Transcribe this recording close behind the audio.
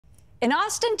In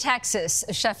Austin, Texas,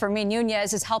 Chef Fermin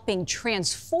Nunez is helping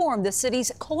transform the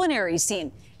city's culinary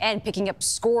scene and picking up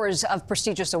scores of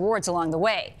prestigious awards along the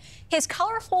way. His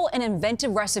colorful and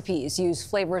inventive recipes use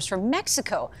flavors from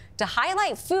Mexico to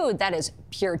highlight food that is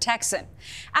pure Texan.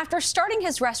 After starting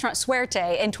his restaurant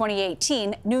Suerte in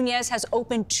 2018, Nunez has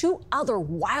opened 2 other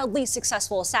wildly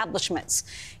successful establishments.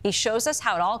 He shows us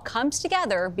how it all comes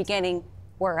together, beginning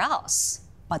where else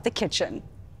but the kitchen.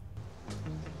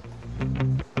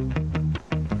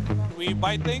 We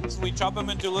buy things, we chop them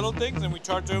into little things, and we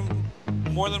charge them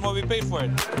more than what we paid for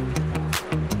it.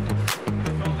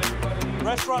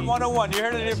 Restaurant 101, you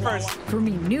heard it here first.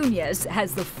 Fermin Nunez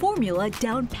has the formula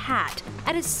down pat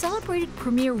at his celebrated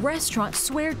premier restaurant,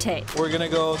 Suerte. We're gonna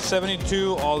go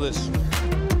 72 all this.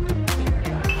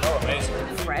 Oh, amazing.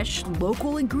 Fresh,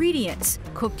 local ingredients,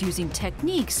 cooked using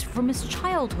techniques from his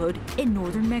childhood in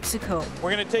northern Mexico.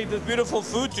 We're gonna take this beautiful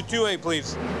food to 2A,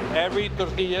 please. Every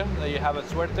tortilla that you have at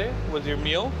Suerte with your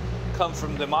meal comes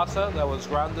from the masa that was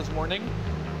ground this morning,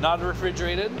 not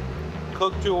refrigerated,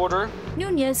 cooked to order.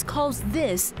 Nunez calls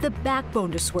this the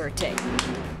backbone to Suerte.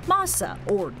 Masa,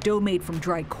 or dough made from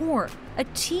dry corn. A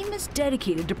team is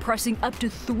dedicated to pressing up to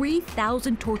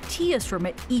 3,000 tortillas from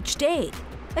it each day.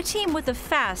 A team with a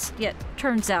fast, yet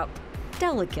turns out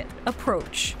delicate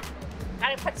approach.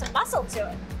 Gotta put some muscle to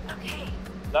it. Okay.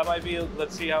 That might be,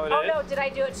 let's see how it is. Oh no, did I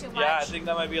do it too much? Yeah, I think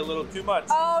that might be a little too much.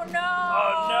 Oh no!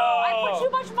 Oh no! I put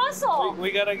too much muscle.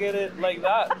 We gotta get it like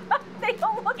that. They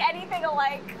don't look anything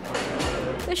alike.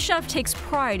 The chef takes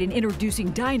pride in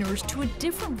introducing diners to a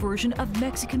different version of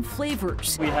Mexican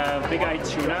flavors. We have big-eyed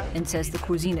tuna. And says the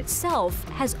cuisine itself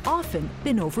has often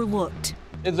been overlooked.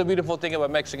 It's a beautiful thing about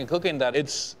Mexican cooking that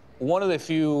it's one of the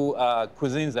few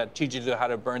cuisines that teaches you how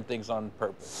to burn things on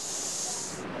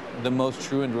purpose. The most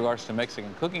true in regards to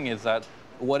Mexican cooking is that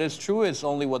what is true is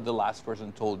only what the last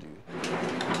person told you.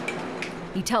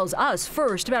 He tells us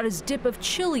first about his dip of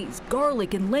chilies,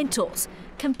 garlic, and lentils,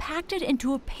 compacted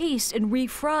into a paste and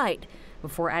refried,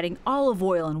 before adding olive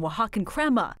oil and Oaxacan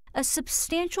crema, a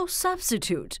substantial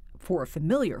substitute for a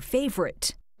familiar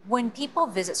favorite. When people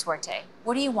visit Suerte,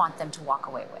 what do you want them to walk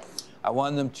away with? I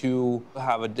want them to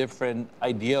have a different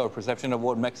idea or perception of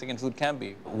what Mexican food can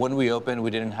be. When we opened,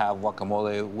 we didn't have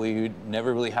guacamole. We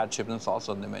never really had chips and salsa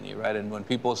on the menu, right? And when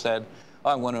people said, oh,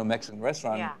 I'm going to a Mexican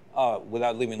restaurant,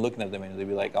 without even looking at the menu, they'd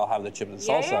be like, I'll have the chips and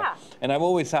salsa. Yeah. And I've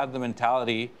always had the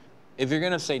mentality, if you're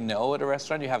going to say no at a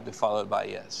restaurant, you have to follow it by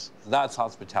yes. That's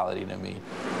hospitality to me.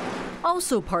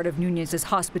 Also part of Nunez's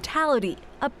hospitality,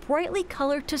 a brightly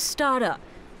colored tostada,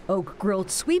 oak grilled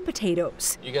sweet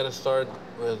potatoes. You got to start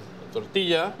with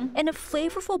tortilla. And a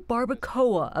flavorful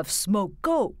barbacoa of smoked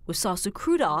goat with salsa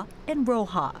cruda and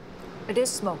roja. It is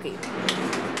smoky.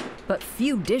 But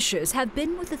few dishes have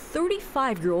been with a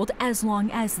 35-year-old as long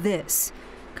as this.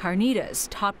 Carnitas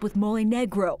topped with mole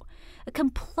negro, a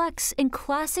complex and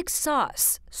classic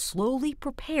sauce slowly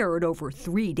prepared over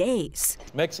 3 days.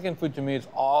 Mexican food to me is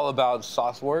all about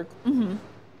sauce work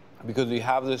because we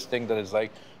have this thing that is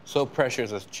like so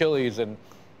precious as chilies and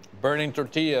burning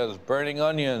tortillas, burning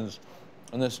onions,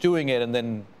 and then stewing it, and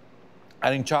then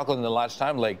adding chocolate in the last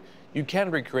time. Like, you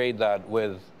can't recreate that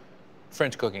with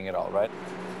French cooking at all, right?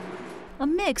 A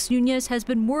mix Nunez has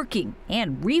been working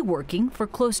and reworking for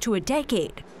close to a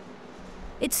decade.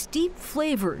 Its deep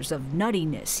flavors of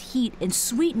nuttiness, heat, and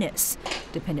sweetness,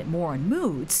 dependent more on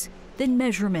moods than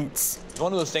measurements. It's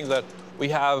one of those things that we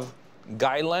have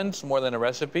guidelines more than a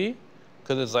recipe,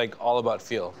 because it's like all about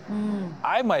feel.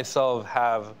 I myself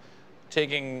have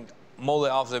taken mole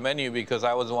off the menu because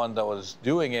I was the one that was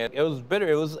doing it. It was bitter.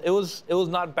 It was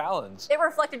not balanced. It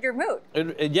reflected your mood.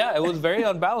 Yeah, it was very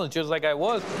unbalanced, just like I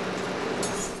was.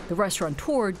 The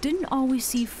restaurateur didn't always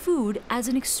see food as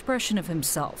an expression of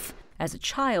himself. As a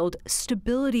child,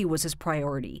 stability was his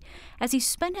priority, as he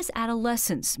spent his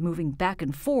adolescence moving back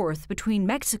and forth between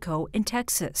Mexico and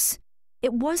Texas.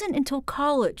 It wasn't until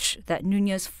college that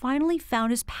Nunez finally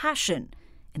found his passion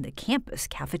in the campus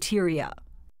cafeteria.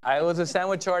 I was a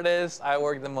sandwich artist. I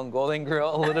worked the Mongolian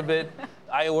grill a little bit.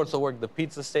 I also worked the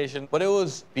pizza station. But it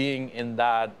was being in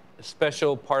that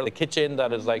special part of the kitchen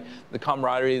that is like the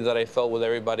camaraderie that I felt with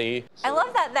everybody. I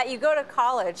love that you go to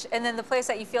college and then the place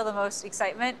that you feel the most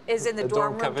excitement is in the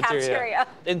dorm room cafeteria.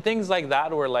 And things like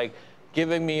that were like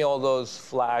giving me all those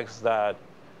flags that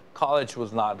college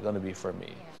was not going to be for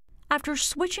me. After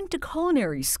switching to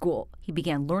culinary school, he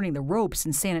began learning the ropes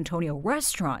in San Antonio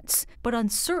restaurants, but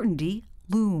uncertainty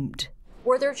loomed.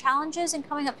 Were there challenges in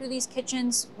coming up through these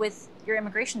kitchens with your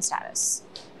immigration status?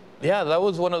 Yeah, that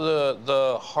was one of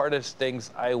the hardest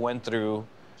things I went through.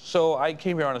 So I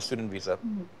came here on a student visa,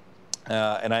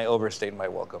 and I overstayed my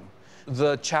welcome.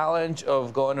 The challenge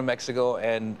of going to Mexico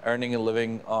and earning a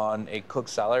living on a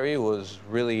cook's salary was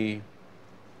really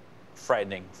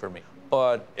frightening for me.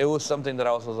 But it was something that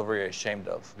I was also very ashamed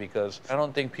of, because I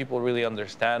don't think people really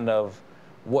understand of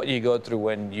what you go through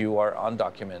when you are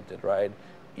undocumented, right?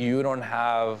 You don't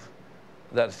have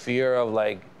that fear of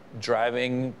like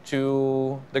driving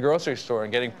to the grocery store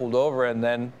and getting pulled over, and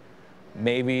then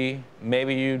maybe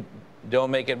you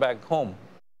don't make it back home.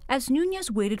 As Nunez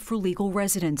waited for legal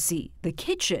residency, the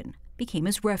kitchen became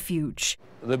his refuge.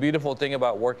 The beautiful thing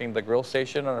about working the grill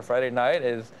station on a Friday night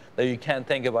is that you can't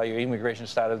think about your immigration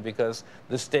status because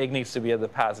the steak needs to be at the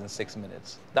pass in 6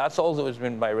 minutes. That's also what's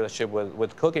been my relationship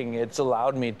with cooking. It's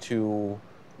allowed me to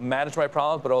manage my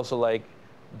problems, but also like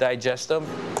digest them.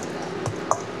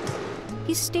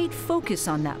 He stayed focused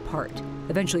on that part,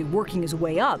 eventually working his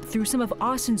way up through some of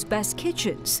Austin's best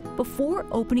kitchens before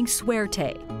opening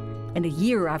Suerte. And a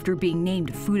year after being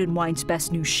named Food and Wine's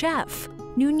Best New Chef,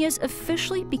 Nunez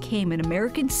officially became an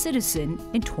American citizen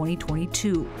in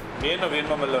 2022.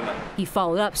 He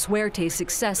followed up Suerte's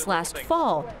success last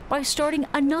fall by starting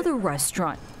another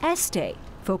restaurant, Este,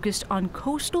 focused on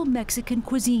coastal Mexican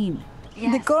cuisine.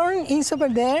 Yes. The corn is over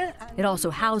there. It also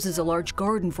houses a large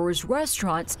garden for his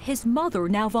restaurants his mother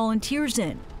now volunteers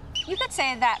in. You could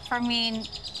say that Fermin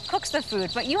cooks the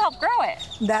food, but you help grow it.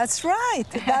 That's right.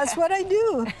 That's what I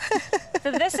do.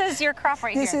 So this is your crop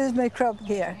right This here. is my crop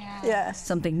here. Yeah. Yes.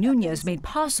 Something Nunez made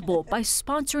possible by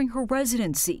sponsoring her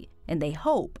residency, and they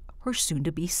hope her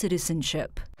soon-to-be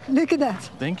citizenship. Look at that.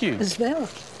 Thank you. Smell.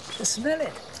 Smell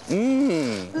it.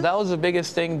 That was the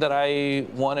biggest thing that I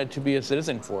wanted to be a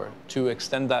citizen for, to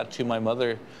extend that to my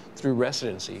mother through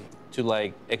residency, to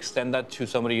like extend that to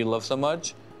somebody you love so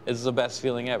much. Is the best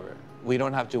feeling ever. We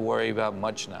don't have to worry about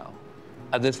much now.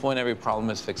 At this point, every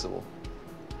problem is fixable,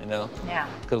 you know? Yeah.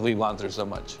 Because we've gone through so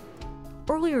much.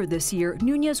 Earlier this year,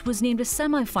 Nunez was named a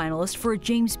semifinalist for a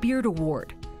James Beard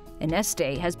Award. And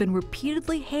Este has been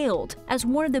repeatedly hailed as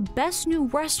one of the best new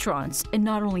restaurants in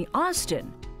not only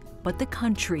Austin, but the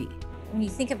country. When you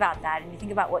think about that and you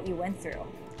think about what you went through.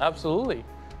 Absolutely.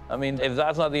 I mean, if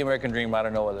that's not the American dream, I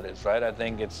don't know what it is, right? I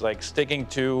think it's like sticking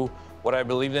to what I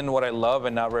believed in, what I love,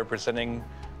 and not representing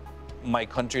my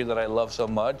country that I love so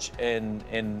much in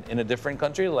a different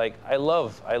country. Like, I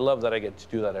love that I get to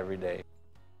do that every day.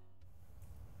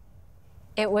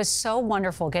 It was so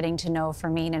wonderful getting to know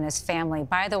Fermin and his family.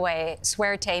 By the way,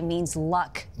 suerte means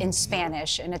luck in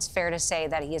Spanish, and it's fair to say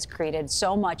that he has created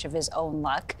so much of his own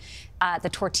luck. The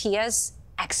tortillas,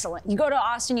 excellent. You go to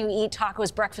Austin, you eat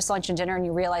tacos, breakfast, lunch, and dinner, and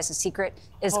you realize the secret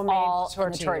is Homemade all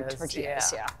tortillas. in the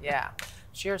tortillas. Yeah.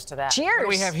 Cheers to that. Cheers. What do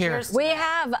we have here? We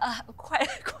have quite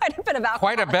a bit of alcohol.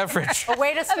 Quite a beverage. A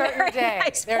way to start your day.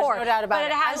 Nice There's pour, no doubt about but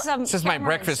it has some This is my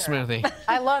tamarind breakfast syrup. smoothie.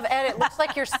 I love, and it looks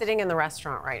like you're sitting in the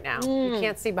restaurant right now. You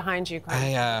can't see behind you.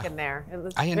 In there. It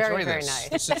looks I enjoy very, very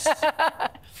this. nice. This is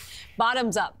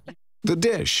Bottoms up. The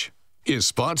Dish is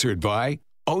sponsored by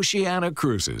Oceana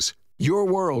Cruises. Your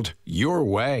world, your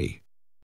way.